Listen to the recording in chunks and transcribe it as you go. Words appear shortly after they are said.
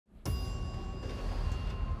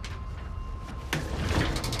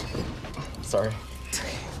Sorry.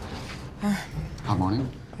 Good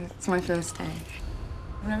morning. It's my first day.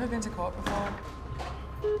 I've never been to court before.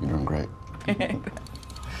 You're doing great.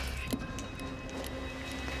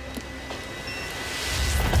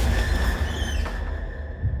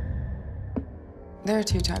 There are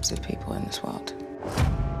two types of people in this world.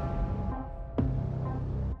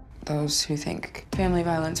 Those who think family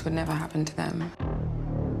violence would never happen to them.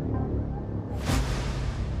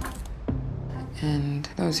 And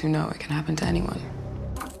those who know it can happen to anyone.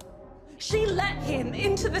 She let him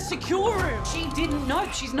into the secure room. She didn't know.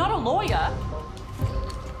 She's not a lawyer.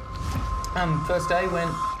 First day went...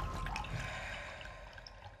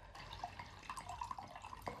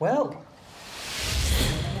 well.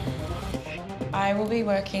 I will be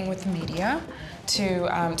working with the media to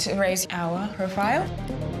raise our profile.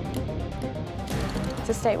 It's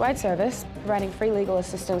a statewide service providing free legal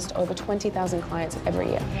assistance to over 20,000 clients every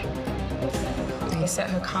year. He set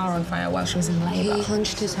her car on fire while she was in labour. He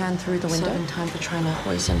plunged his hand through the window in time for trying to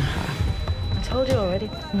poison her. I told you already,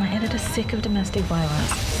 my editor's sick of domestic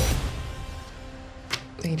violence.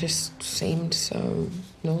 He just seemed so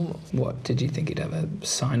normal. What, did you think he'd have a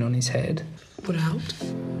sign on his head? Would have helped.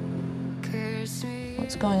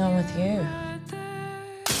 What's going on with you?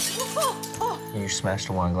 You smashed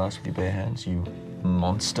a wine glass with your bare hands, you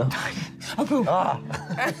monster.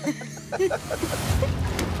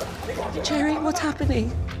 Jerry, what's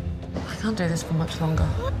happening? I can't do this for much longer.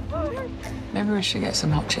 Maybe we should get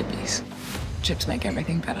some hot chippies. Chips make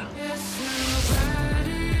everything better.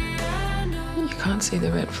 You can't see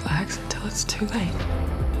the red flags until it's too late.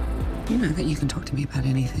 You know that you can talk to me about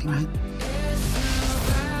anything, right?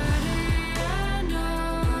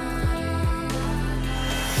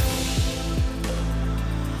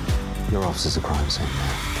 Your office is a crime scene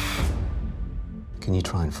now. Can you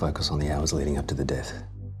try and focus on the hours leading up to the death?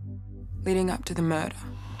 Leading up to the murder.